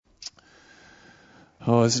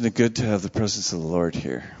Oh, isn't it good to have the presence of the Lord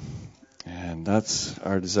here? And that's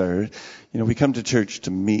our desire. You know, we come to church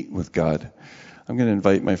to meet with God. I'm going to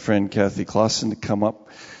invite my friend Kathy Klassen to come up.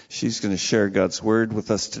 She's going to share God's Word with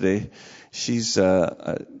us today. She's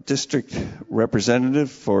a district representative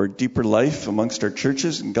for Deeper Life amongst our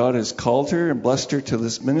churches, and God has called her and blessed her to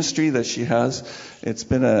this ministry that she has. It's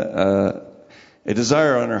been a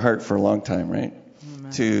desire on her heart for a long time, right?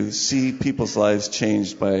 Amen. To see people's lives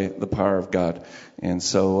changed by the power of God. And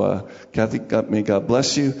so, Kathy, may God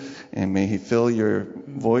bless you, and may He fill your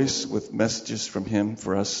voice with messages from Him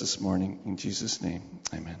for us this morning. In Jesus' name,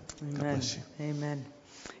 amen. Amen. God bless you. Amen.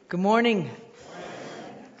 Good morning.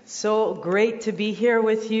 So great to be here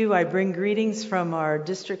with you. I bring greetings from our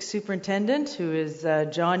district superintendent, who is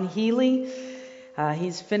John Healy.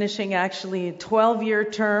 He's finishing actually a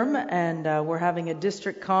 12-year term, and we're having a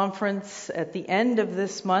district conference at the end of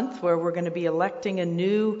this month where we're going to be electing a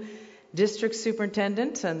new district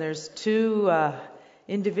superintendent, and there's two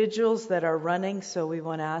individuals that are running, so we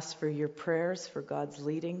want to ask for your prayers for God's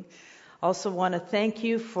leading. Also want to thank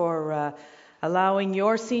you for allowing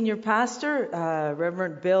your senior pastor,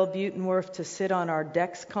 Reverend Bill Butenworth, to sit on our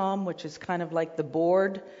Dexcom, which is kind of like the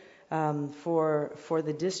board for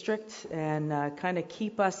the district, and kind of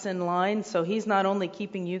keep us in line. So he's not only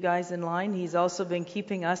keeping you guys in line, he's also been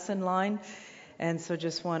keeping us in line. And so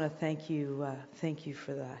just want to thank you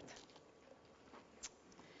for that.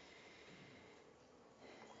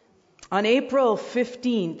 On April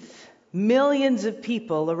 15th, millions of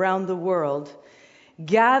people around the world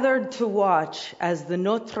gathered to watch as the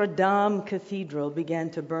Notre Dame Cathedral began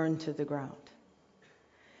to burn to the ground.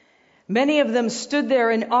 Many of them stood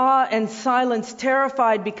there in awe and silence,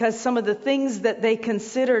 terrified because some of the things that they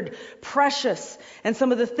considered precious and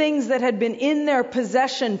some of the things that had been in their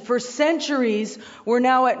possession for centuries were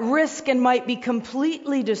now at risk and might be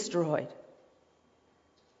completely destroyed.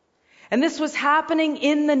 And this was happening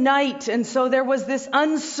in the night, and so there was this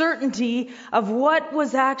uncertainty of what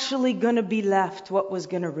was actually going to be left, what was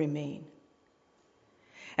going to remain.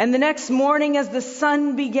 And the next morning, as the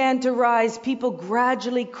sun began to rise, people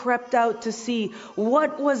gradually crept out to see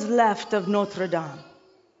what was left of Notre Dame.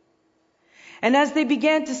 And as they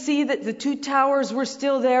began to see that the two towers were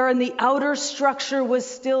still there and the outer structure was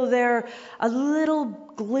still there, a little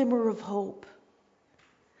glimmer of hope.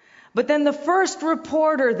 But then the first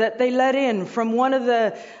reporter that they let in from one of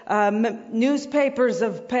the newspapers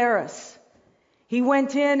of Paris, he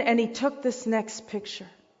went in and he took this next picture.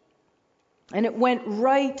 And it went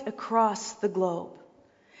right across the globe.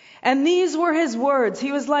 And these were his words.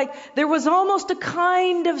 He was like, there was almost a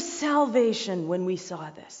kind of salvation when we saw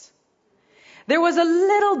this. There was a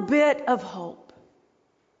little bit of hope.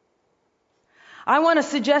 I want to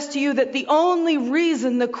suggest to you that the only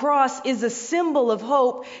reason the cross is a symbol of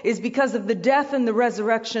hope is because of the death and the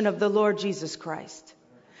resurrection of the Lord Jesus Christ.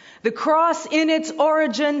 The cross in its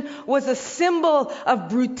origin was a symbol of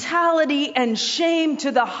brutality and shame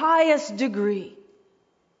to the highest degree.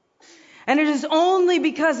 And it is only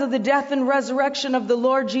because of the death and resurrection of the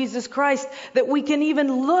Lord Jesus Christ that we can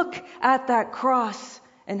even look at that cross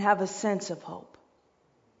and have a sense of hope.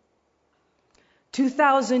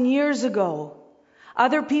 2,000 years ago,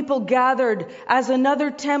 other people gathered as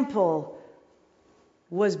another temple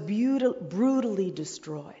was brutally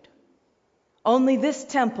destroyed. Only this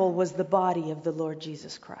temple was the body of the Lord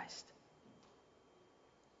Jesus Christ.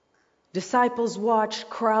 Disciples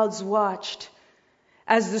watched, crowds watched.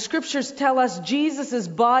 As the scriptures tell us, Jesus'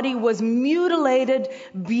 body was mutilated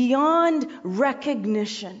beyond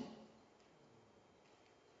recognition.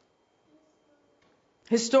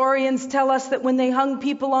 Historians tell us that when they hung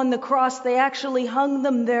people on the cross, they actually hung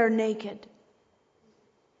them there naked.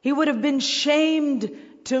 He would have been shamed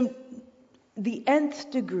to the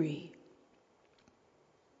nth degree.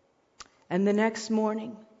 And the next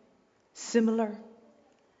morning, similar,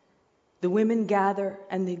 the women gather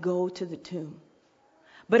and they go to the tomb.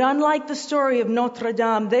 But unlike the story of Notre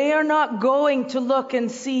Dame, they are not going to look and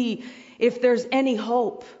see if there's any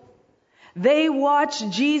hope. They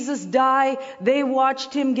watched Jesus die. They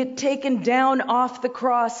watched him get taken down off the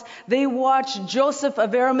cross. They watched Joseph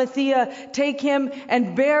of Arimathea take him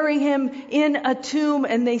and bury him in a tomb.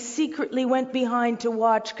 And they secretly went behind to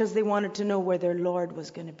watch because they wanted to know where their Lord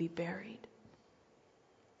was going to be buried.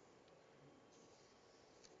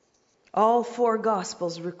 All four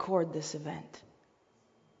Gospels record this event.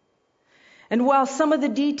 And while some of the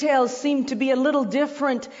details seem to be a little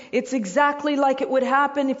different, it's exactly like it would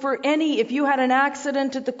happen if you had an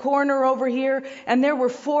accident at the corner over here and there were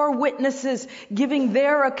 4 witnesses giving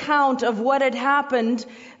their account of what had happened.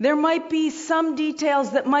 There might be some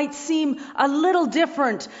details that might seem a little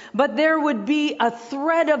different, but there would be a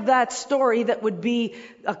thread of that story that would be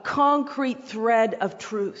a concrete thread of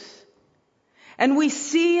truth. And we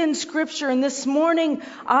see in Scripture, and this morning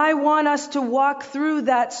I want us to walk through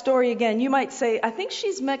that story again. You might say, I think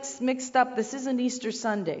she's mixed up. This isn't Easter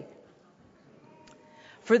Sunday.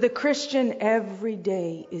 For the Christian, every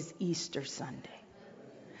day is Easter Sunday.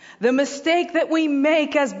 The mistake that we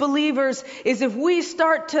make as believers is if we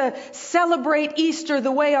start to celebrate Easter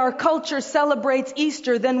the way our culture celebrates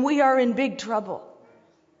Easter, then we are in big trouble.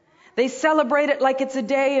 They celebrate it like it's a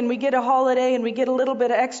day and we get a holiday and we get a little bit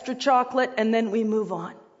of extra chocolate and then we move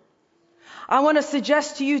on. I want to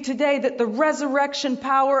suggest to you today that the resurrection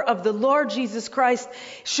power of the Lord Jesus Christ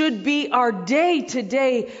should be our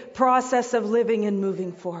day-to-day process of living and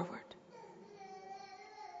moving forward.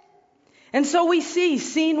 And so we see,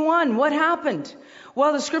 scene 1, what happened?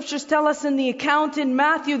 Well, the scriptures tell us in the account in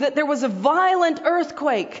Matthew that there was a violent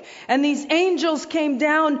earthquake and these angels came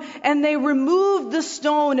down and they removed the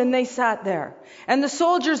stone and they sat there. And the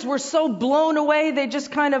soldiers were so blown away, they just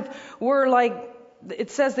kind of were like,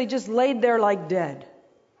 it says they just laid there like dead.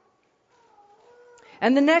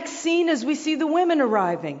 And the next scene is we see the women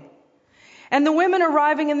arriving. And the women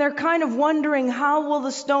arriving and they're kind of wondering, how will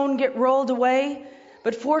the stone get rolled away?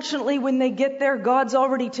 But fortunately, when they get there, God's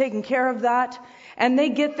already taken care of that. And they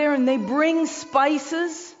get there and they bring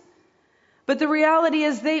spices. But the reality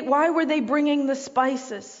is, why were they bringing the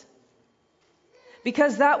spices?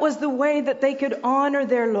 Because that was the way that they could honor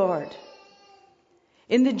their Lord.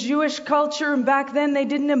 In the Jewish culture, and back then, they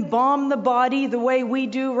didn't embalm the body the way we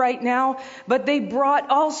do right now, but they brought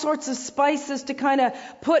all sorts of spices to kind of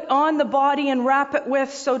put on the body and wrap it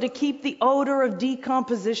with, so to keep the odor of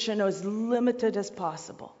decomposition as limited as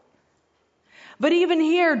possible. But even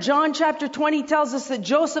here, John chapter 20 tells us that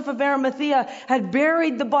Joseph of Arimathea had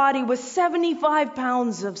buried the body with 75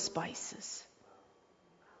 pounds of spices.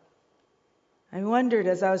 I wondered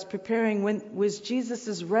as I was preparing, when was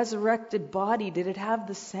Jesus' resurrected body, did it have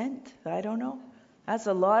the scent? I don't know. That's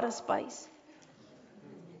a lot of spice.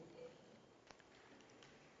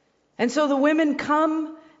 And so the women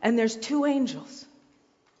come and there's 2 angels.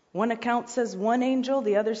 One account says 1 angel,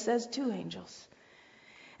 the other says 2 angels.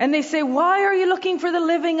 And they say, why are you looking for the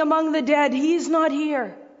living among the dead? He's not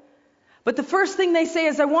here. But the first thing they say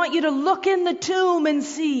is, I want you to look in the tomb and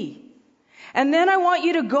see. And then I want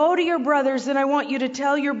you to go to your brothers and I want you to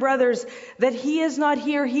tell your brothers that he is not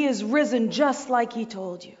here. He is risen just like he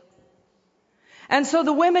told you. And so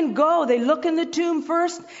the women go, they look in the tomb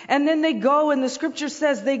first and then they go, and the scripture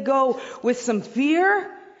says they go with some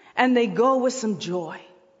fear and they go with some joy.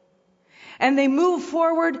 And they move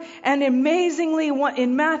forward, and amazingly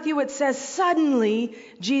in Matthew it says suddenly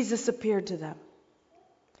Jesus appeared to them.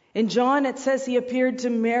 In John it says he appeared to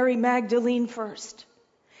Mary Magdalene first.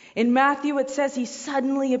 In Matthew, it says he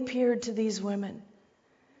suddenly appeared to these women.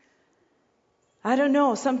 I don't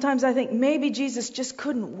know. Sometimes I think maybe Jesus just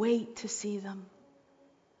couldn't wait to see them.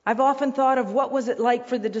 I've often thought of what was it like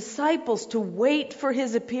for the disciples to wait for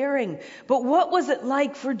his appearing. But what was it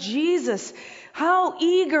like for Jesus? How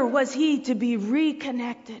eager was he to be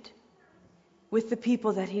reconnected with the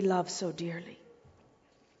people that he loved so dearly?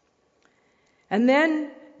 And then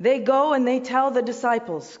they go and they tell the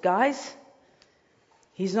disciples, guys,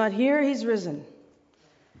 he's not here, he's risen.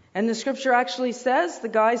 And the scripture actually says the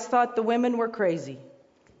guys thought the women were crazy.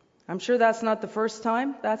 I'm sure that's not the first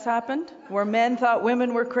time that's happened, where men thought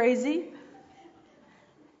women were crazy.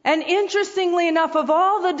 And interestingly enough, of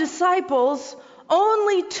all the disciples,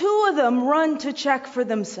 only 2 of them run to check for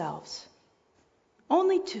themselves.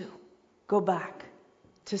 Only 2 go back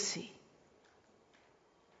to see.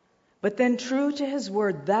 But then, true to his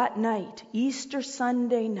word, that night, Easter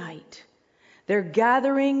Sunday night, they're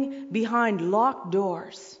gathering behind locked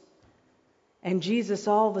doors. And Jesus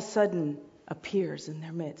all of a sudden appears in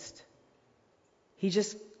their midst. He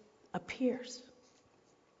just appears.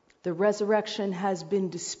 The resurrection has been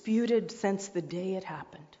disputed since the day it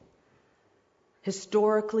happened.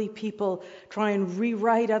 Historically, people try and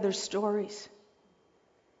rewrite other stories.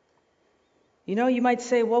 You know, you might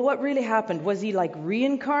say, well, what really happened? Was he like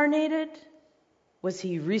reincarnated? Was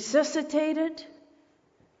he resuscitated?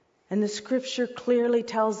 And the scripture clearly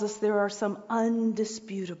tells us there are some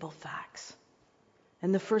undisputable facts.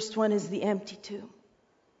 And the first one is the empty tomb.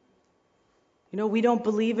 You know, we don't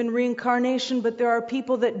believe in reincarnation, but there are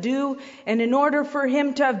people that do. And in order for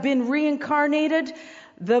him to have been reincarnated,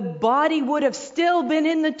 the body would have still been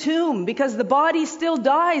in the tomb, because the body still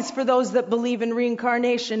dies for those that believe in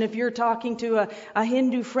reincarnation, if you're talking to a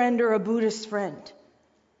Hindu friend or a Buddhist friend.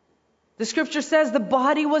 The scripture says the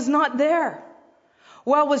body was not there.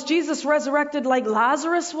 Well, was Jesus resurrected like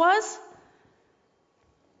Lazarus was?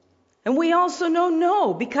 And we also know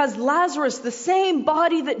no, because Lazarus, the same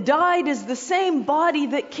body that died, is the same body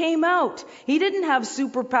that came out. He didn't have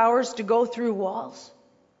superpowers to go through walls.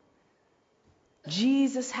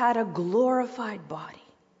 Jesus had a glorified body.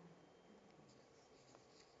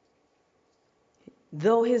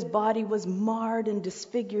 Though his body was marred and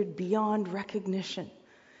disfigured beyond recognition,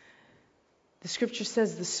 the scripture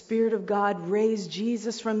says the Spirit of God raised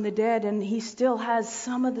Jesus from the dead, and he still has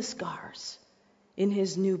some of the scars in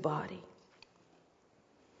his new body.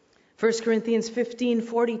 1 Corinthians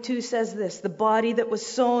 15:42 says this: the body that was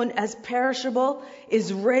sown as perishable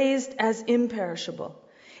is raised as imperishable.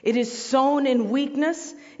 It is sown in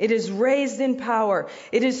weakness, it is raised in power.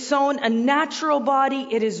 It is sown a natural body,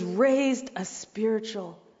 it is raised a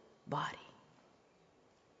spiritual body.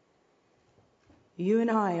 You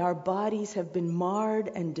and I, our bodies have been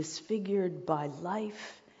marred and disfigured by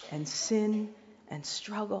life and sin and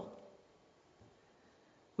struggle.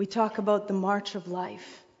 We talk about the march of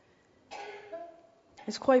life.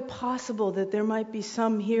 It's quite possible that there might be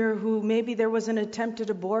some here who maybe there was an attempted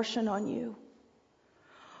abortion on you.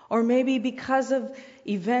 Or maybe because of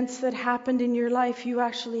events that happened in your life, you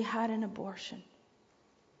actually had an abortion.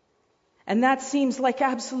 And that seems like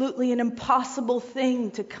absolutely an impossible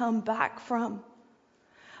thing to come back from.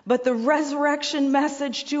 But the resurrection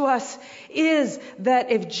message to us is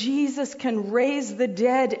that if Jesus can raise the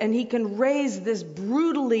dead, and he can raise this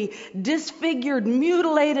brutally disfigured,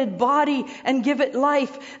 mutilated body and give it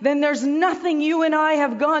life, then there's nothing you and I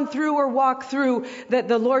have gone through or walked through that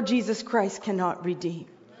the Lord Jesus Christ cannot redeem.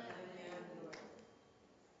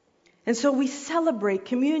 And so we celebrate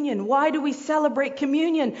communion. Why do we celebrate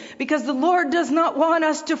communion? Because the Lord does not want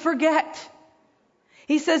us to forget.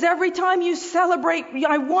 He says, every time you celebrate,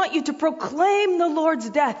 I want you to proclaim the Lord's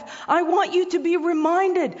death. I want you to be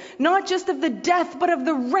reminded, not just of the death, but of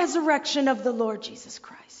the resurrection of the Lord Jesus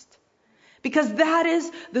Christ. Because that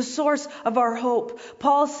is the source of our hope.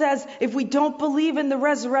 Paul says, if we don't believe in the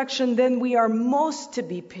resurrection, then we are most to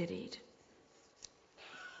be pitied.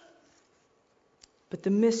 But the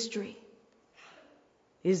mystery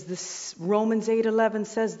is this: Romans 8:11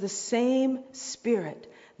 says the same Spirit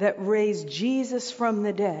that raised Jesus from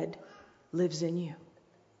the dead lives in you.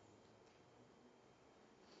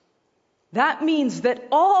 That means that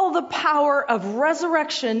all the power of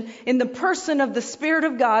resurrection in the person of the Spirit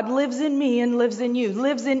of God lives in me and lives in you,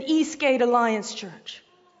 lives in Eastgate Alliance Church.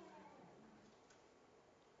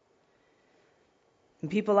 And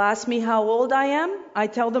people ask me how old I am. I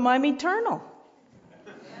tell them I'm eternal.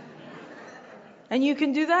 And you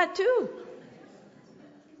can do that too.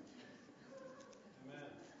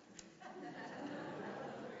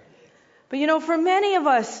 But you know, for many of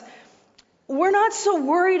us, we're not so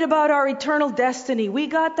worried about our eternal destiny. We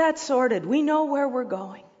got that sorted. We know where we're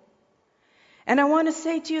going. And I want to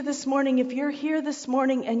say to you this morning, if you're here this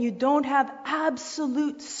morning and you don't have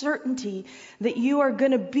absolute certainty that you are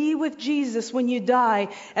going to be with Jesus when you die,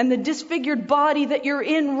 and the disfigured body that you're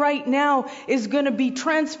in right now is going to be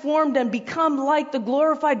transformed and become like the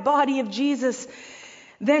glorified body of Jesus,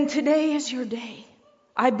 then today is your day.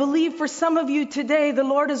 I believe for some of you today, the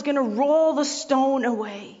Lord is going to roll the stone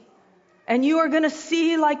away, and you are going to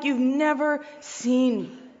see like you've never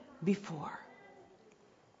seen before.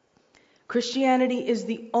 Christianity is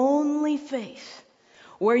the only faith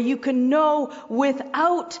where you can know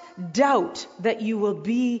without doubt that you will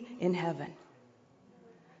be in heaven.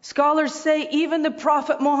 Scholars say even the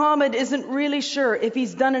Prophet Muhammad isn't really sure if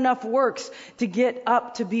he's done enough works to get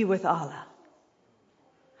up to be with Allah.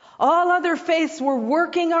 All other faiths were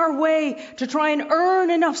working our way to try and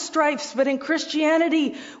earn enough stripes. But in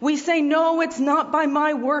Christianity, we say, no, it's not by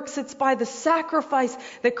my works. It's by the sacrifice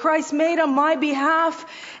that Christ made on my behalf.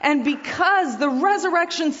 And because the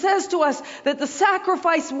resurrection says to us that the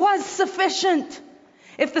sacrifice was sufficient.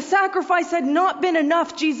 If the sacrifice had not been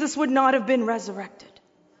enough, Jesus would not have been resurrected.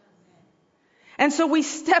 And so we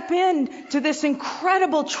step in to this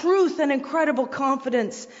incredible truth and incredible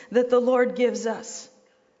confidence that the Lord gives us.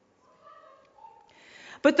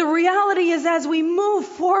 But the reality is, as we move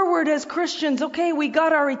forward as Christians, okay, we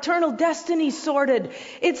got our eternal destiny sorted.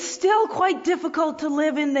 It's still quite difficult to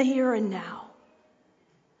live in the here and now.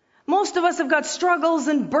 Most of us have got struggles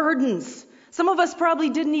and burdens. Some of us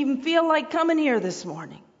probably didn't even feel like coming here this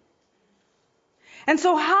morning. And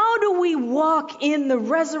so how do we walk in the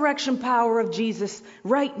resurrection power of Jesus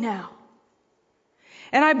right now?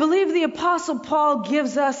 And I believe the Apostle Paul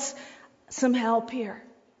gives us some help here.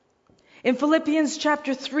 In Philippians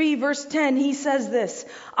chapter 3, verse 10, he says this,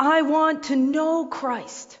 I want to know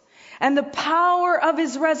Christ and the power of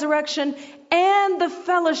his resurrection and the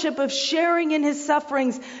fellowship of sharing in his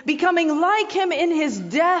sufferings, becoming like him in his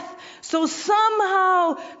death, so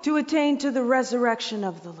somehow to attain to the resurrection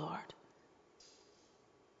of the Lord.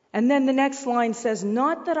 And then the next line says,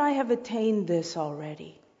 not that I have attained this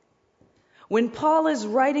already. When Paul is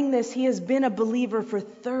writing this, he has been a believer for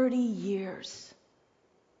 30 years.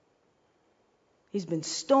 He's been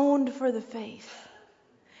stoned for the faith.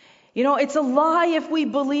 You know, it's a lie if we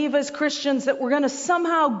believe as Christians that we're going to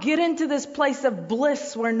somehow get into this place of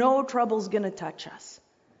bliss where no trouble's going to touch us.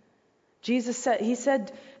 Jesus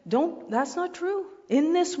said, that's not true.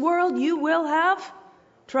 In this world you will have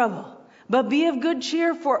trouble. But be of good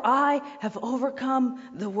cheer, for I have overcome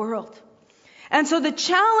the world. And so the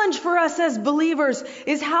challenge for us as believers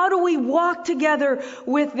is, how do we walk together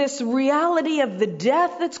with this reality of the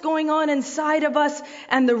death that's going on inside of us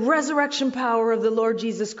and the resurrection power of the Lord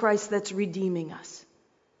Jesus Christ that's redeeming us?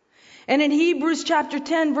 And in Hebrews chapter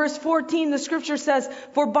 10, verse 14, the scripture says,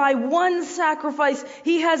 for by one sacrifice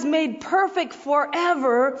he has made perfect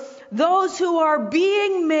forever those who are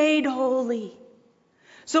being made holy.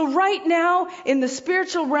 So right now, in the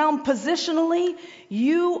spiritual realm, positionally,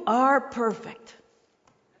 you are perfect.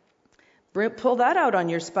 Pull that out on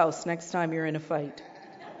your spouse next time you're in a fight.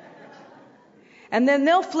 And then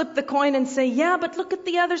they'll flip the coin and say, yeah, but look at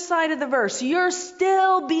the other side of the verse. You're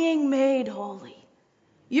still being made holy.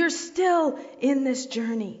 You're still in this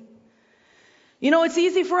journey. You know, it's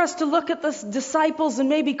easy for us to look at the disciples and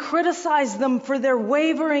maybe criticize them for their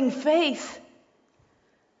wavering faith.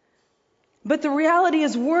 But the reality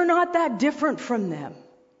is, we're not that different from them.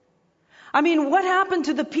 I mean, what happened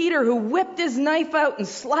to the Peter who whipped his knife out and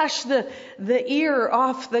slashed the ear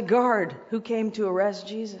off the guard who came to arrest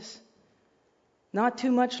Jesus? Not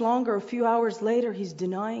too much longer, a few hours later, he's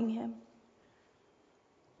denying him.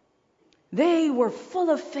 They were full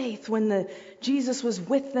of faith when Jesus was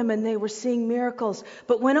with them and they were seeing miracles.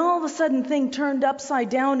 But when all of a sudden things turned upside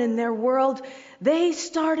down in their world, they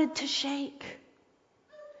started to shake.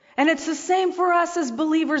 And it's the same for us as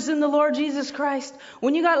believers in the Lord Jesus Christ.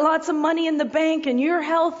 When you got lots of money in the bank and you're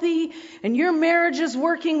healthy and your marriage is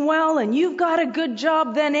working well and you've got a good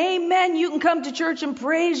job, then amen, you can come to church and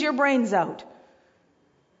praise your brains out.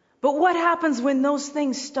 But what happens when those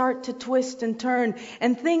things start to twist and turn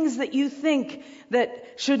and things that you think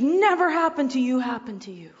that should never happen to you happen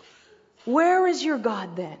to you? Where is your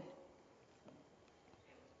God then?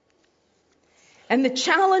 And the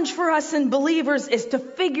challenge for us in believers is to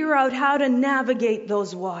figure out how to navigate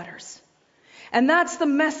those waters. And that's the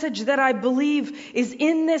message that I believe is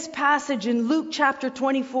in this passage in Luke chapter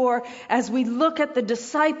 24 as we look at the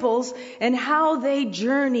disciples and how they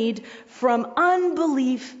journeyed from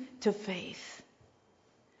unbelief to faith.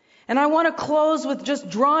 And I want to close with just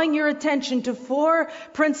drawing your attention to 4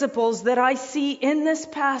 principles that I see in this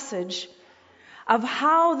passage of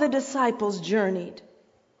how the disciples journeyed.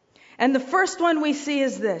 And the first one we see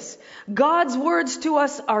is this: God's words to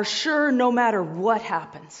us are sure no matter what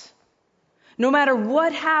happens. No matter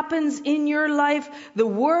what happens in your life, the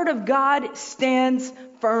Word of God stands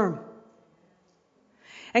firm.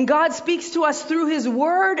 And God speaks to us through His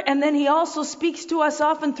Word, and then He also speaks to us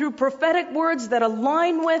often through prophetic words that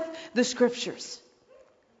align with the Scriptures.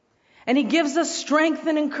 And He gives us strength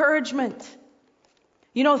and encouragement.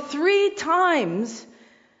 You know, 3 times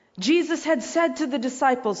Jesus had said to the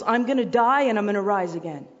disciples, I'm going to die and I'm going to rise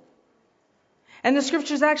again. And the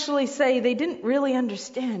scriptures actually say they didn't really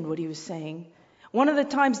understand what he was saying. One of the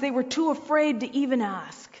times they were too afraid to even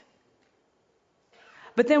ask.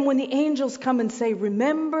 But then when the angels come and say,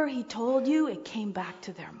 remember he told you, it came back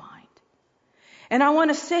to their mind. And I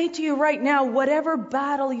want to say to you right now, whatever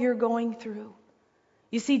battle you're going through,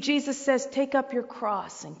 you see, Jesus says, take up your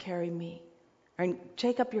cross and carry me. Or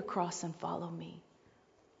take up your cross and follow me.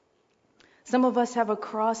 Some of us have a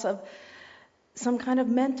cross of some kind of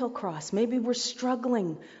mental cross. Maybe we're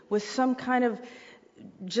struggling with some kind of,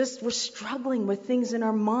 we're struggling with things in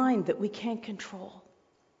our mind that we can't control.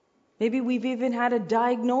 Maybe we've even had a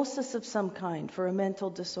diagnosis of some kind for a mental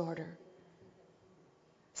disorder.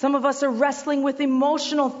 Some of us are wrestling with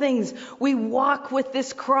emotional things. We walk with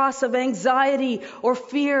this cross of anxiety or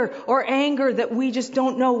fear or anger that we just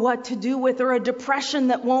don't know what to do with, or a depression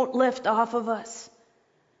that won't lift off of us.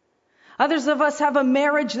 Others of us have a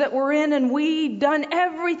marriage that we're in and we've done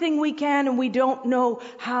everything we can and we don't know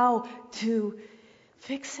how to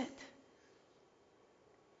fix it.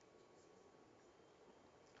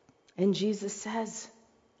 And Jesus says,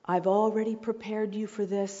 I've already prepared you for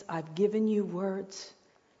this. I've given you words.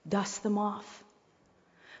 Dust them off.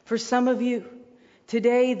 For some of you,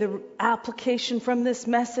 today the application from this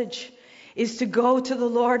message is to go to the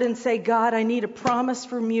Lord and say, God, I need a promise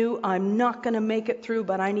from you. I'm not going to make it through,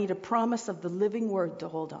 but I need a promise of the living word to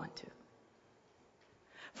hold on to.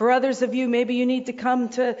 For others of you, maybe you need to come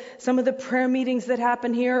to some of the prayer meetings that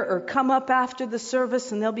happen here, or come up after the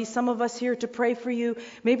service and there'll be some of us here to pray for you.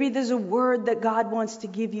 Maybe there's a word that God wants to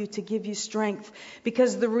give you strength.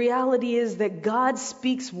 Because the reality is that God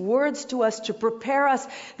speaks words to us to prepare us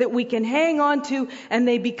that we can hang on to, and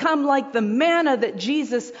they become like the manna that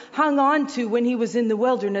Jesus hung on to when he was in the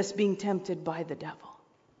wilderness being tempted by the devil.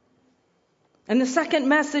 And the second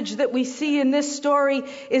message that we see in this story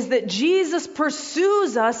is that Jesus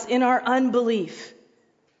pursues us in our unbelief.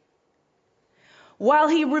 While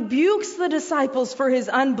he rebukes the disciples for his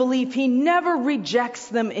unbelief, he never rejects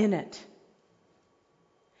them in it.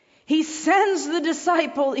 He sends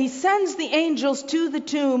the angels to the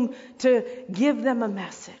tomb to give them a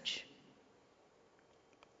message.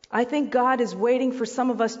 I think God is waiting for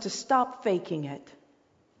some of us to stop faking it.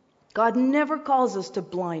 God never calls us to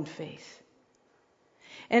blind faith.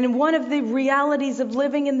 And one of the realities of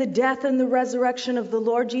living in the death and the resurrection of the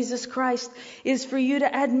Lord Jesus Christ is for you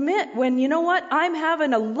to admit when, you know what, I'm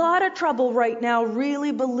having a lot of trouble right now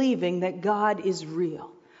really believing that God is real,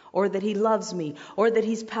 or that he loves me, or that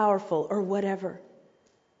he's powerful, or whatever.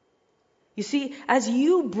 You see, as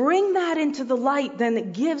you bring that into the light, then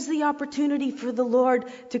it gives the opportunity for the Lord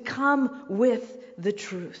to come with the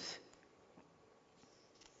truth.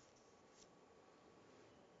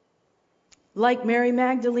 Like Mary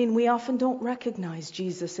Magdalene, we often don't recognize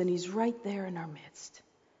Jesus, and he's right there in our midst.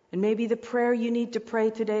 And maybe the prayer you need to pray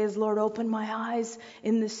today is, Lord, open my eyes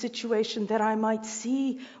in this situation that I might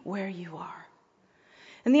see where you are.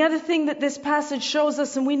 And the other thing that this passage shows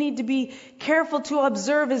us, and we need to be careful to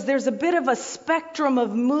observe, is there's a bit of a spectrum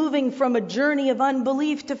of moving from a journey of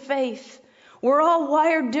unbelief to faith. We're all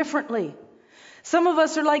wired differently. Some of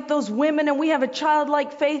us are like those women, and we have a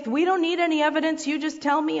childlike faith. We don't need any evidence. You just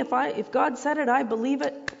tell me if God said it, I believe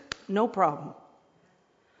it. No problem.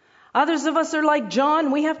 Others of us are like John.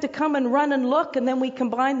 We have to come and run and look, and then we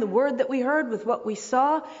combine the word that we heard with what we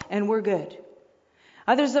saw, and we're good.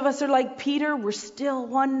 Others of us are like Peter. We're still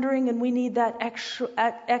wondering, and we need that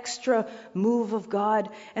extra move of God.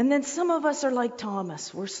 And then some of us are like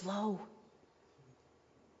Thomas. We're slow.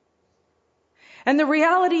 And the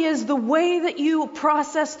reality is, the way that you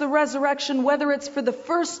process the resurrection, whether it's for the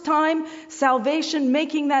first time, salvation,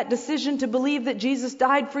 making that decision to believe that Jesus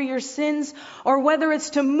died for your sins, or whether it's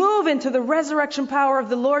to move into the resurrection power of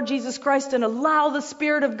the Lord Jesus Christ and allow the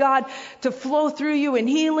Spirit of God to flow through you in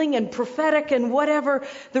healing and prophetic and whatever,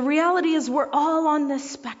 the reality is we're all on this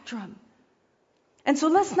spectrum. And so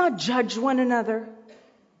let's not judge one another.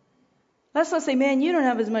 Let's not say, man, you don't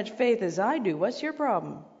have as much faith as I do. What's your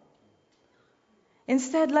problem?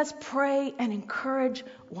 Instead, let's pray and encourage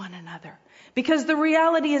one another. Because the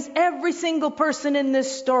reality is every single person in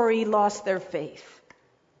this story lost their faith.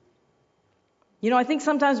 You know, I think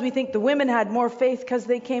sometimes we think the women had more faith because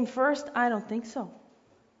they came first. I don't think so.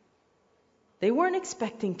 They weren't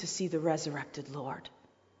expecting to see the resurrected Lord.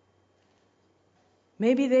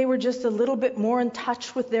 Maybe they were just a little bit more in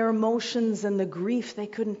touch with their emotions and the grief. They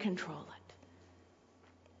couldn't control it.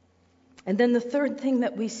 And then the third thing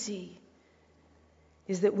that we see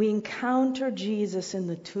is that we encounter Jesus in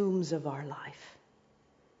the tombs of our life.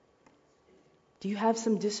 Do you have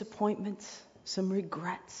some disappointments, some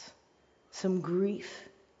regrets, some grief?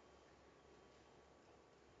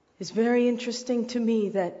 It's very interesting to me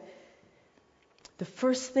that the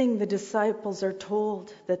first thing the disciples are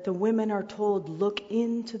told, that the women are told, look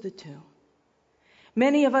into the tomb.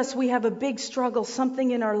 Many of us, we have a big struggle,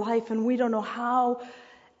 something in our life, and we don't know how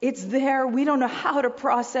it's there. We don't know how to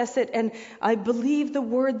process it. And I believe the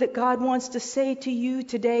word that God wants to say to you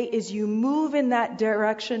today is, you move in that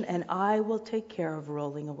direction and I will take care of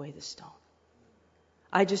rolling away the stone.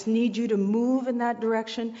 I just need you to move in that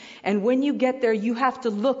direction. And when you get there, you have to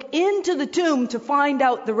look into the tomb to find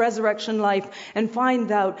out the resurrection life and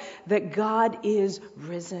find out that God is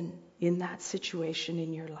risen in that situation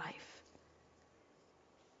in your life.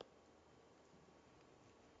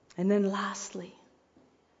 And then lastly,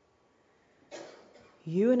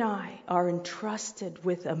 you and I are entrusted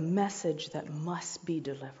with a message that must be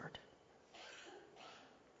delivered.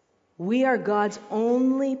 We are God's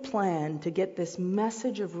only plan to get this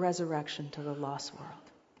message of resurrection to the lost world.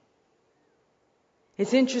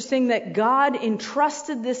 It's interesting that God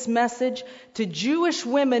entrusted this message to Jewish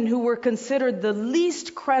women who were considered the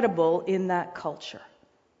least credible in that culture.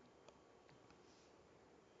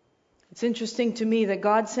 It's interesting to me that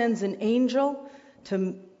God sends an angel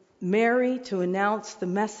to Mary to announce the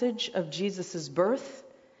message of Jesus' birth,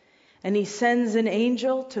 and he sends an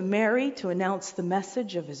angel to Mary to announce the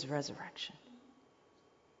message of his resurrection.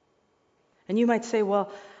 And you might say,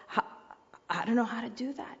 well, I don't know how to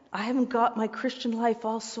do that. I haven't got my Christian life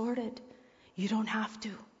all sorted. You don't have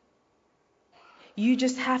to. You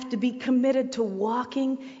just have to be committed to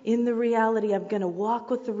walking in the reality. I'm going to walk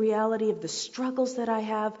with the reality of the struggles that I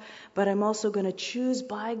have, but I'm also going to choose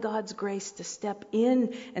by God's grace to step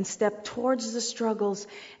in and step towards the struggles,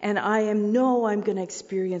 and I'm going to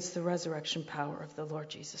experience the resurrection power of the Lord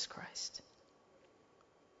Jesus Christ.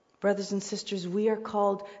 Brothers and sisters, we are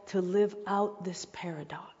called to live out this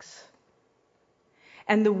paradox.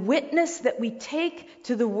 And the witness that we take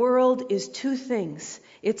to the world is two things.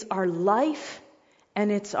 It's our life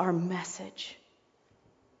and it's our message.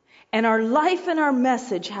 And our life and our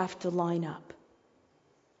message have to line up.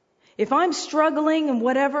 If I'm struggling and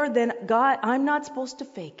whatever, then God, I'm not supposed to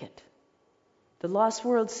fake it. The lost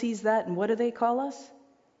world sees that, and what do they call us?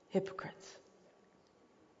 Hypocrites.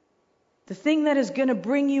 The thing that is going to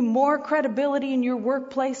bring you more credibility in your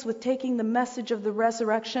workplace with taking the message of the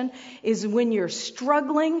resurrection is when you're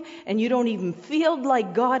struggling and you don't even feel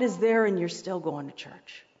like God is there and you're still going to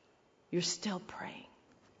church. You're still praying.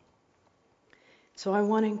 So I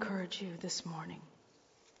want to encourage you this morning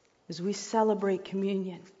as we celebrate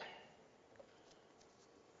communion,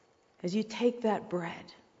 as you take that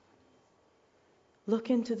bread, look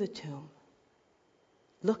into the tomb.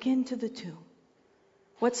 Look into the tomb.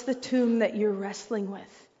 What's the tomb that you're wrestling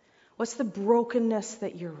with? What's the brokenness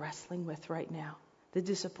that you're wrestling with right now? The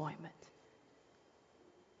disappointment.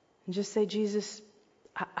 And just say, Jesus,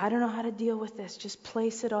 I don't know how to deal with this. Just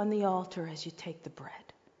place it on the altar as you take the bread.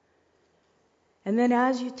 And then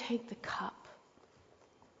as you take the cup,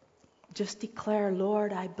 just declare,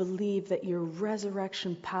 Lord, I believe that your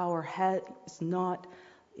resurrection power has not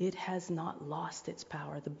lost its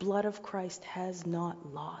power. The blood of Christ has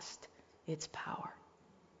not lost its power.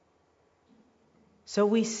 So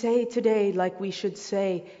we say today, like we should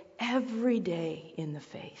say every day in the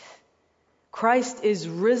faith, Christ is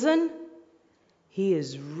risen. He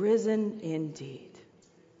is risen indeed.